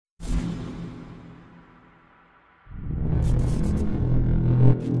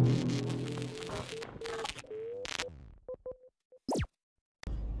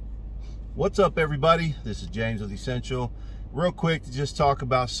What's up, everybody? This is James with ESENTL. Real quick to just talk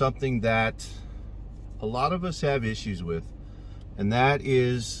about something that a lot of us have issues with, and that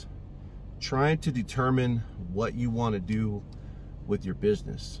is trying to determine what you want to do with your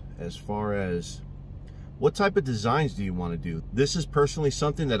business as far as what type of designs do you want to do. This is personally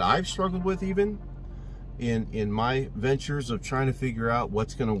something that I've struggled with even in my ventures of trying to figure out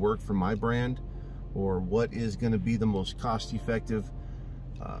what's going to work for my brand or what is going to be the most cost-effective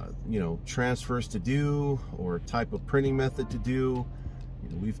transfers to do or type of printing method to do.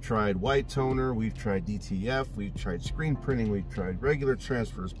 We've tried white toner, we've tried DTF, we've tried screen printing, we've tried regular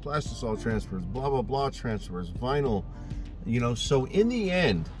transfers, plastisol transfers, blah blah blah transfers, vinyl, so in the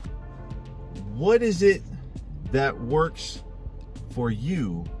end, what is it that works for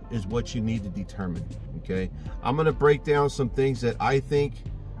you is what you need to determine. Okay, I'm going to break down some things that I think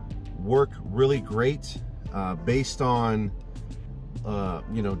work really great based on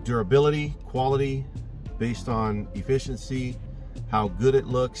durability, quality, based on efficiency, how good it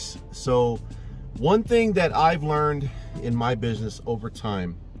looks. So one thing that I've learned in my business over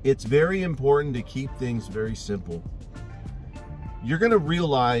time, it's very important to keep things very simple. You're going to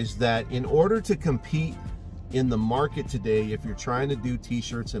realize that in order to compete in the market today, if you're trying to do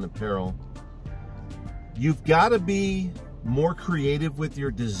t-shirts and apparel, you've got to be more creative with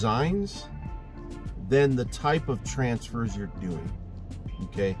your designs than the type of transfers you're doing.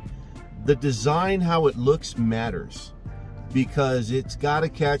 Okay, the design, how it looks, matters because it's got to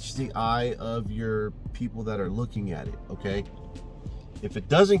catch the eye of your people that are looking at it. Okay, if it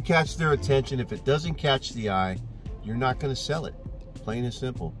doesn't catch their attention, if it doesn't catch the eye, you're not going to sell it, plain and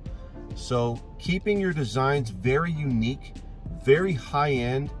simple. So keeping your designs very unique, very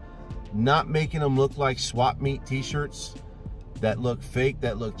high-end, not making them look like swap meet t-shirts that look fake,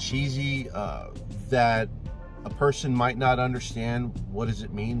 that look cheesy, that a person might not understand. What does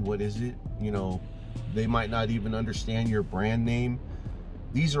it mean? What is it? They might not even understand your brand name.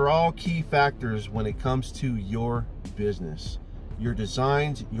 These are all key factors when it comes to your business. Your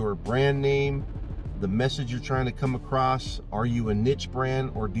designs, your brand name, the message you're trying to come across. Are you a niche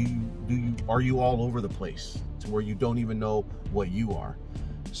brand, or are you all over the place to where you don't even know what you are?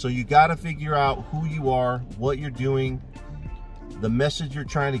 So you got to figure out who you are, what you're doing, the message you're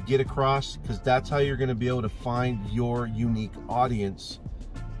trying to get across, because that's how you're going to be able to find your unique audience,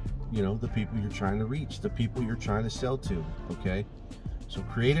 the people you're trying to reach, the people you're trying to sell to. Okay, so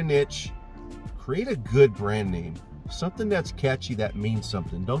create a niche, create a good brand name, something that's catchy, that means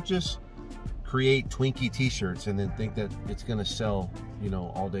something. Don't just create Twinkie t-shirts and then think that it's going to sell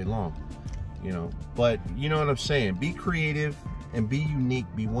all day long, but you know what I'm saying. Be creative and be unique,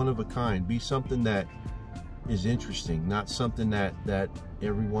 be one of a kind, be something that is interesting, not something that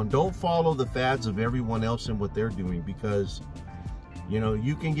everyone. Don't follow the fads of everyone else and what they're doing, because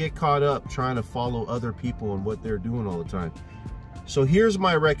you can get caught up trying to follow other people and what they're doing all the time. So here's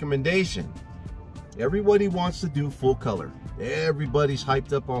my recommendation. Everybody wants to do full color. Everybody's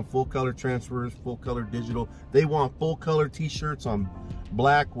hyped up on full color transfers, full color digital. They want full color t-shirts on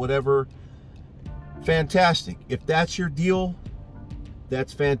black, whatever. Fantastic. If that's your deal,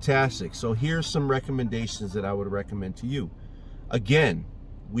 that's fantastic. So here's some recommendations that I would recommend to you. Again,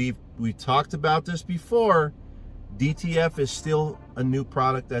 we talked about this before. DTF is still a new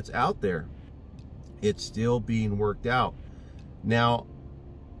product that's out there. It's still being worked out. Now,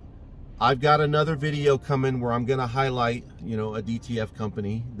 I've got another video coming where I'm going to highlight, a DTF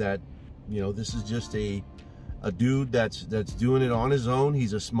company that, this is just a dude that's doing it on his own.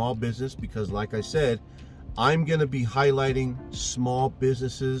 He's a small business because, like I said, I'm going to be highlighting small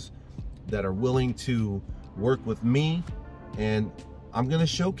businesses that are willing to work with me, and I'm going to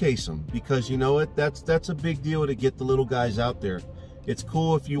showcase them because you know what? That's a big deal to get the little guys out there. It's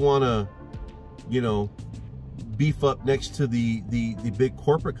cool if you want to, beef up next to the big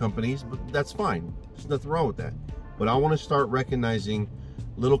corporate companies, but that's fine. There's nothing wrong with that. But I want to start recognizing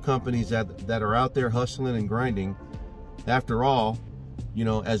little companies that are out there hustling and grinding. After all,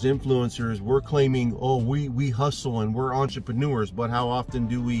 as influencers, we're claiming, oh, we hustle and we're entrepreneurs, but how often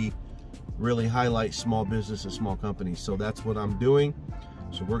do we really highlight small business and small companies? So that's what I'm doing.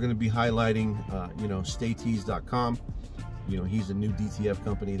 So we're going to be highlighting, staytees.com. He's a new DTF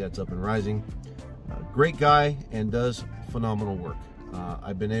company that's up and rising. Great guy and does phenomenal work.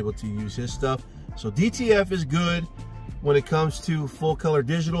 I've been able to use his stuff. So DTF is good when it comes to full color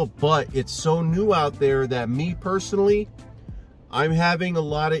digital, but it's so new out there that me personally, I'm having a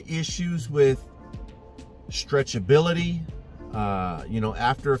lot of issues with stretchability.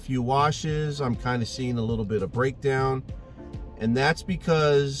 After a few washes, I'm kind of seeing a little bit of breakdown, and that's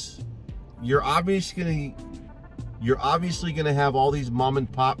because you're obviously going to have all these mom and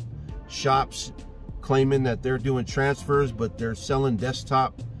pop shops claiming that they're doing transfers, but they're selling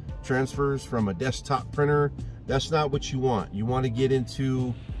desktop transfers from a desktop printer. That's not what you want. You want to get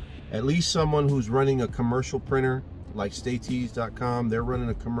into at least someone who's running a commercial printer, like staytees.com. They're running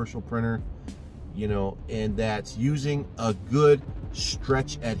a commercial printer, you know, and that's using a good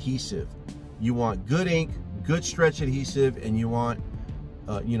stretch adhesive. You want good ink, good stretch adhesive, and you want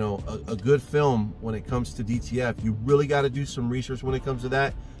you know, a good film when it comes to DTF. You really got to do some research when it comes to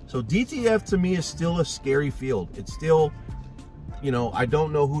that. So DTF to me is still a scary field. It's still, you know, I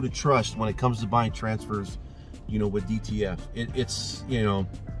don't know who to trust when it comes to buying transfers, you know, with DTF. It's, you know,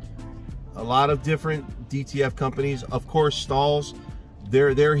 a lot of different DTF companies. Of course, Stahls,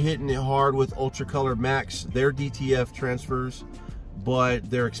 they're hitting it hard with UltraColor Max, their DTF transfers, but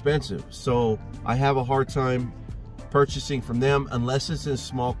they're expensive. So I have a hard time purchasing from them unless it's in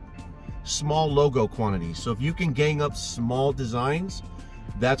small logo quantities. So if you can gang up small designs,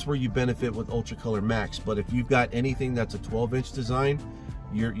 that's where you benefit with UltraColor Max. But if you've got anything that's a 12-inch design,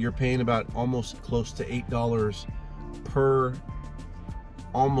 you're paying about almost close to $8 per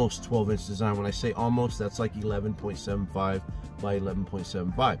almost 12-inch design. When I say almost, that's like 11.75 by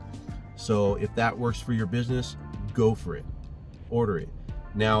 11.75. So if that works for your business, go for it, order it.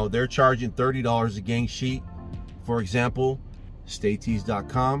 Now they're charging $30 a gang sheet. For example,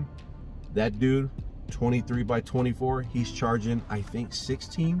 staytees.com, that dude, 23 by 24, he's charging, I think,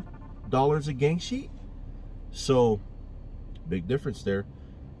 $16 a gang sheet. So big difference there.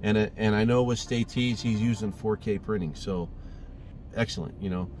 And I know with Staytees, he's using 4K printing, so excellent,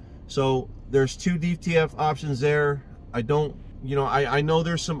 you know. So there's two DTF options there. I don't, you know, I know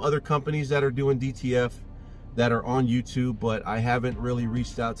there's some other companies that are doing DTF that are on YouTube, but I haven't really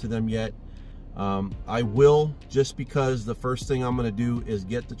reached out to them yet. I will, just because the first thing I'm going to do is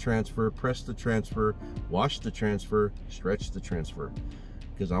get the transfer, press the transfer, wash the transfer, stretch the transfer,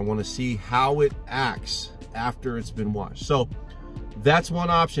 because I want to see how it acts after it's been washed. So that's one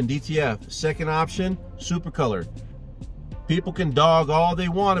option, DTF. Second option, SuperColor. People can dog all they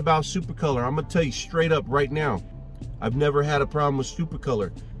want about SuperColor. I'm going to tell you straight up right now, I've never had a problem with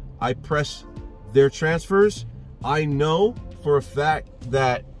SuperColor. I press their transfers. I know for a fact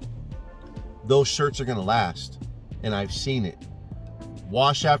that those shirts are gonna last, and I've seen it.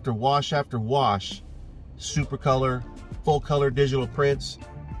 Wash after wash after wash, SuperColor, full color digital prints,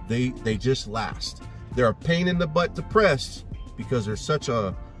 they just last. They're a pain in the butt to press because there's such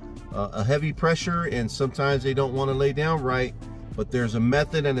a heavy pressure, and sometimes they don't want to lay down right, but there's a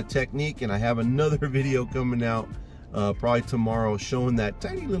method and a technique, and I have another video coming out probably tomorrow showing that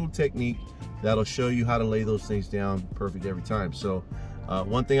tiny little technique that'll show you how to lay those things down perfect every time. So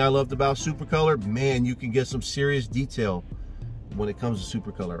one thing I loved about SuperColor, man, you can get some serious detail when it comes to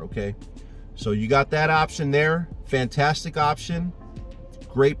SuperColor, okay? So you got that option there, fantastic option,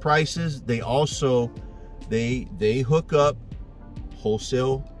 great prices. They also, they hook up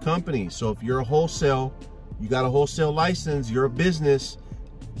wholesale companies. So if you're a wholesale, you got a wholesale license, you're a business,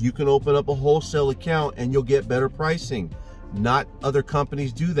 you can open up a wholesale account and you'll get better pricing. Not other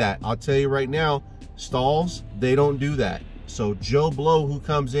companies do that. I'll tell you right now, Stahls, they don't do that. So Joe Blow, who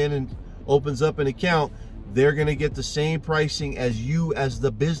comes in and opens up an account, they're gonna get the same pricing as you as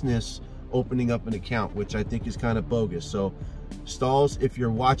the business opening up an account, which I think is kind of bogus. So Stahls, if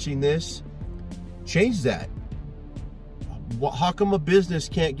you're watching this, change that. How come a business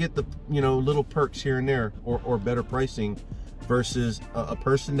can't get the, you know, little perks here and there, or better pricing, versus a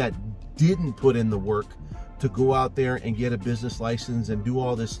person that didn't put in the work to go out there and get a business license and do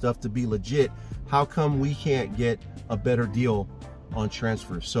all this stuff to be legit? How come we can't get a better deal on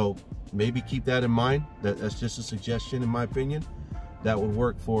transfers? So maybe keep that in mind. That's just a suggestion, in my opinion, that would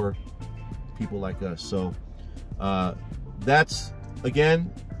work for people like us. So that's,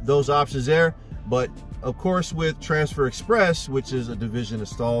 again, those options there. But of course, with Transfer Express, which is a division of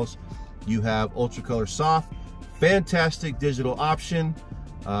Stahls, you have UltraColor Soft, fantastic digital option.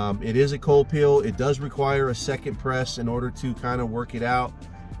 It is a cold peel. It does require a second press in order to kind of work it out.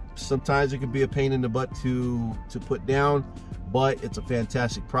 Sometimes it can be a pain in the butt to put down, but it's a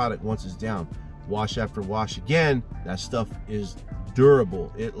fantastic product once it's down. Wash after wash, again, that stuff is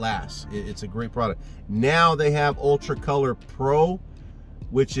durable. It lasts. It's a great product. Now they have UltraColor Pro,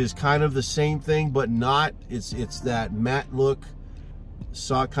 which is kind of the same thing, but not. It's that matte look,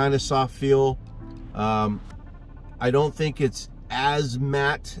 kind of soft feel. I don't think it's as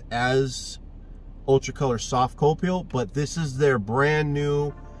matte as UltraColor Soft Cold Peel, but this is their brand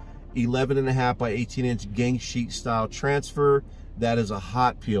new 11.5 by 18-inch gang sheet style transfer. That is a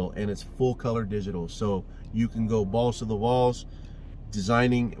hot peel, and it's full color digital, so you can go balls to the walls,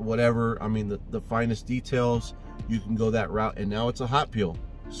 designing whatever. I mean, the finest details, you can go that route. And now it's a hot peel,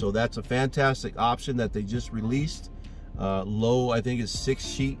 So that's a fantastic option that they just released. Low, I think it's 6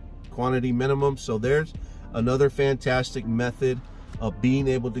 sheet quantity minimum. So there's another fantastic method of being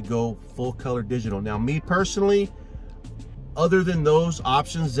able to go full color digital. Now, me personally, other than those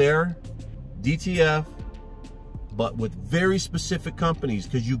options there, DTF, but with very specific companies,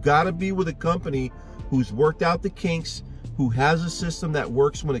 because you got to be with a company who's worked out the kinks, who has a system that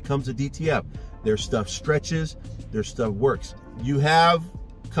works when it comes to DTF. Their stuff stretches, their stuff works. You have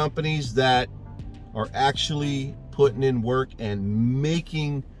companies that are actually putting in work and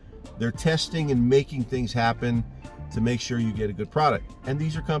they're testing and making things happen to make sure you get a good product. And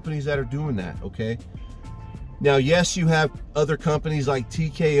these are companies that are doing that, okay? Now, yes, you have other companies like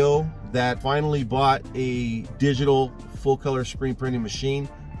TKO that finally bought a digital full color screen printing machine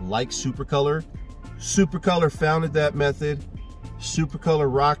like Supercolor. Supercolor founded that method.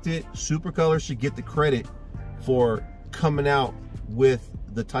 Supercolor rocked it. Supercolor should get the credit for coming out with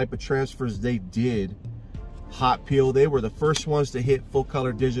the type of transfers they did. Hot peel, they were the first ones to hit full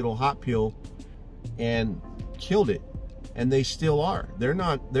color digital hot peel and killed it, and they still are. They're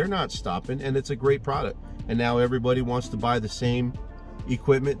not stopping, and it's a great product. And now everybody wants to buy the same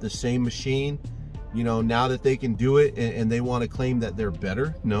equipment, the same machine, you know, now that they can do it, and they want to claim that they're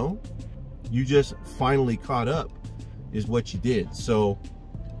better. No, you just finally caught up is what you did. So,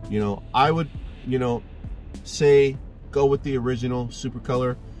 you know, I would, you know, say go with the original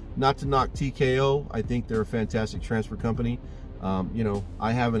Supercolor. Not to knock TKO, I think they're a fantastic transfer company. You know,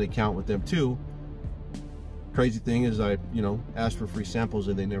 I have an account with them too. Crazy thing is I, you know, asked for free samples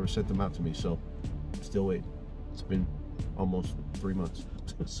and they never sent them out to me. So still waiting. It's been almost 3 months.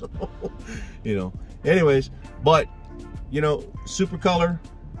 So, you know, anyways, but, you know, Supercolor,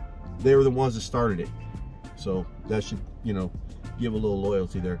 they were the ones that started it. So that should, you know, give a little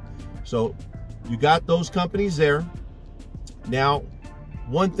loyalty there. So you got those companies there. Now,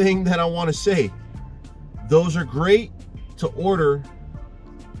 one thing that I want to say, those are great to order,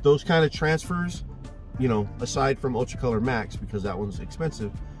 those kind of transfers, you know, aside from Ultracolor Max, because that one's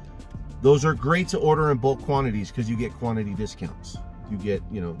expensive. Those are great to order in bulk quantities because you get quantity discounts. You get,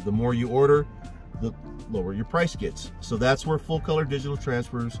 you know, the more you order, the lower your price gets. So that's where full color digital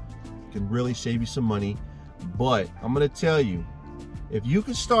transfers can really save you some money. But I'm going to tell you, if you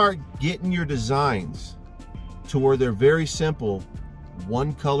can start getting your designs to where they're very simple,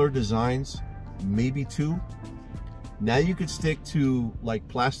 one color designs, maybe 2. Now you could stick to like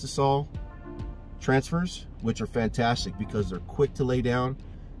plastisol transfers, which are fantastic because they're quick to lay down.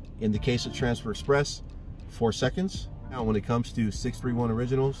 In the case of Transfer Express, 4 seconds. Now when it comes to 631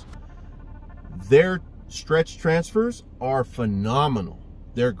 Originals, their stretch transfers are phenomenal.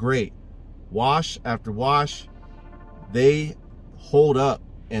 They're great. Wash after wash, they hold up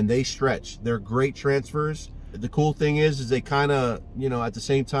and they stretch. They're great transfers. The cool thing is they kind of, you know, at the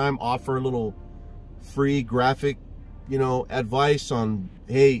same time offer a little free graphic, you know, advice on,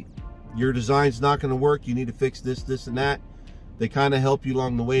 hey, your design's not going to work. You need to fix this, this, and that. They kind of help you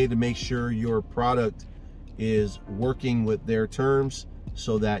along the way to make sure your product is working with their terms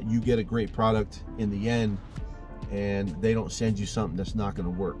so that you get a great product in the end and they don't send you something that's not going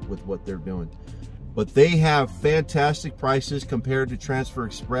to work with what they're doing. But they have fantastic prices compared to Transfer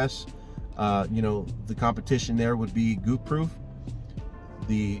Express. You know, the competition there would be Goop Proof,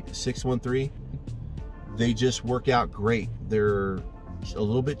 the 613. They just work out great. They're a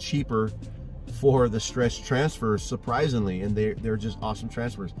little bit cheaper for the stretch transfers, surprisingly, and they're just awesome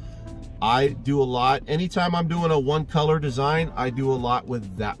transfers. I do a lot, anytime I'm doing a one color design, I do a lot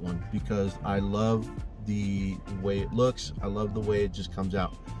with that one because I love the way it looks. I love the way it just comes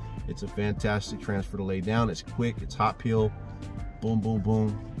out. It's a fantastic transfer to lay down. It's quick, it's hot peel, boom, boom,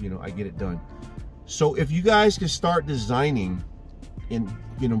 boom, you know, I get it done. So if you guys can start designing in,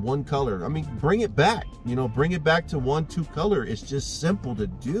 you know, one color, I mean, bring it back, you know, bring it back to 1-2 color. It's just simple to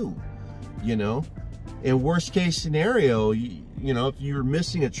do, you know. In worst case scenario, you know, if you're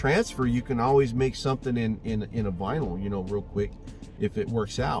missing a transfer, you can always make something in a vinyl, you know, real quick if it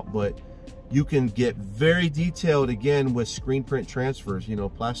works out. But you can get very detailed again with screen print transfers, you know,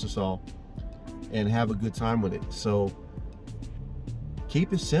 plastisol, and have a good time with it. So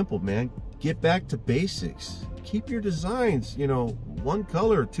keep it simple, man. Get back to basics. Keep your designs, you know, 1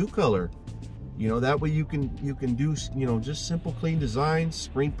 color, 2 color. You know, that way you can do, you know, just simple, clean designs,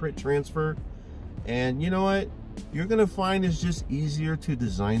 screen print transfer. And you know what? You're gonna find it's just easier to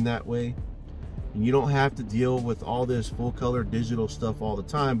design that way. And you don't have to deal with all this full color digital stuff all the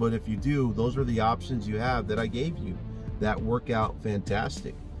time. But if you do, those are the options you have that I gave you that work out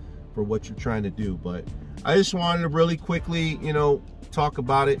fantastic for what you're trying to do. But I just wanted to really quickly, you know, talk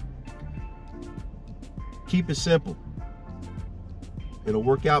about it. Keep it simple. It'll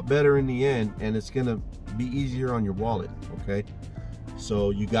work out better in the end, and it's gonna be easier on your wallet, okay? So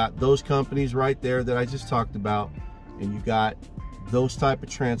you got those companies right there that I just talked about, and you got those type of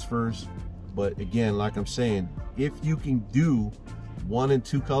transfers. But again, like I'm saying, if you can do 1 and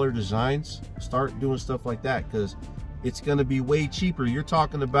 2 color designs, start doing stuff like that, because it's gonna be way cheaper. You're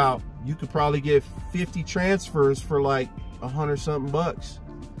talking about, you could probably get 50 transfers for like $100-something bucks,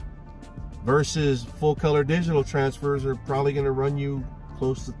 versus full color digital transfers are probably gonna run you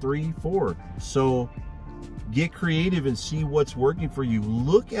close to $3-4. So get creative and see what's working for you.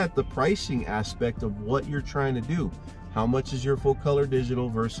 Look at the pricing aspect of what you're trying to do. How much is your full color digital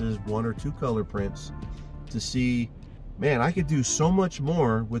versus 1 or 2 color prints, to see, man, I could do so much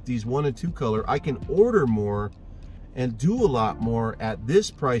more with these 1 and 2 color. I can order more and do a lot more at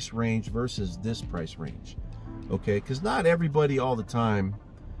this price range versus this price range, okay? Because not everybody all the time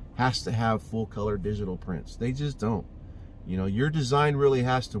has to have full color digital prints. They just don't. You know, your design really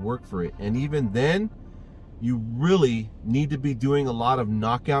has to work for it. And even then, you really need to be doing a lot of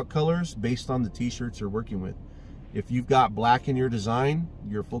knockout colors based on the t-shirts you're working with. If you've got black in your design,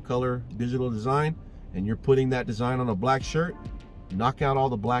 your full color digital design, and you're putting that design on a black shirt, knock out all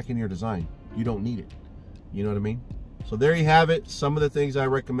the black in your design. You don't need it. You know what I mean? So there you have it. Some of the things I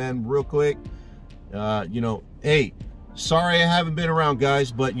recommend real quick. You know, hey, sorry I haven't been around,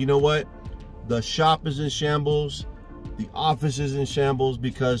 guys, but you know what? The shop is in shambles. The office is in shambles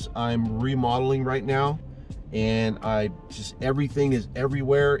because I'm remodeling right now, and everything is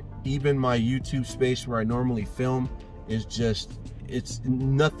everywhere. Even my YouTube space where I normally film is just,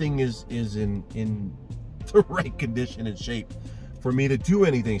 nothing is in the right condition and shape for me to do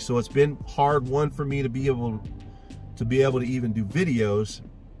anything. So it's been hard, one, for me to be able to even do videos,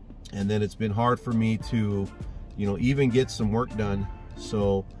 and then it's been hard for me to, you know, even get some work done.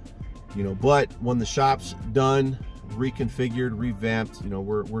 So, you know, but when the shop's done, reconfigured, revamped, you know,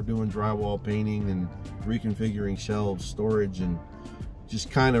 we're doing drywall painting and reconfiguring shelves, storage, and just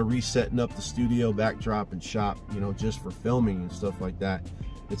kind of resetting up the studio backdrop and shop, you know, just for filming and stuff like that.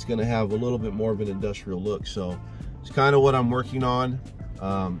 It's going to have a little bit more of an industrial look. So it's kind of what I'm working on,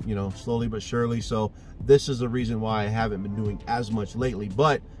 you know, slowly but surely. So this is the reason why I haven't been doing as much lately,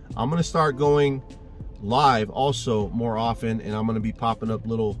 but I'm going to start going live also more often, and I'm going to be popping up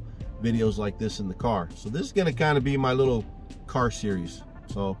little videos like this in the car. So this is going to kind of be my little car series.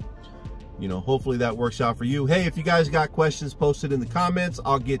 So, you know, hopefully that works out for you. Hey, if you guys got questions, post it in the comments.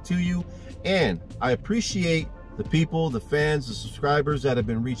 I'll get to you. And I appreciate the people, the fans, the subscribers that have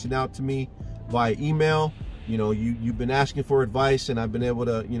been reaching out to me via email. You know, you've been asking for advice, and I've been able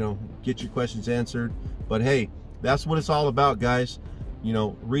to, you know, get your questions answered. But hey, that's what it's all about, guys. You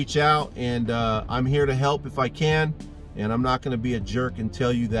know, reach out, and I'm here to help if I can. And I'm not going to be a jerk and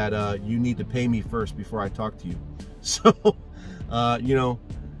tell you that you need to pay me first before I talk to you. So, you know,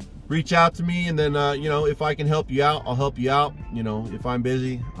 reach out to me, and then, you know, if I can help you out, I'll help you out. You know, if I'm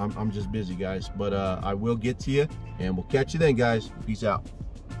busy, I'm just busy, guys. But I will get to you, and we'll catch you then, guys. Peace out.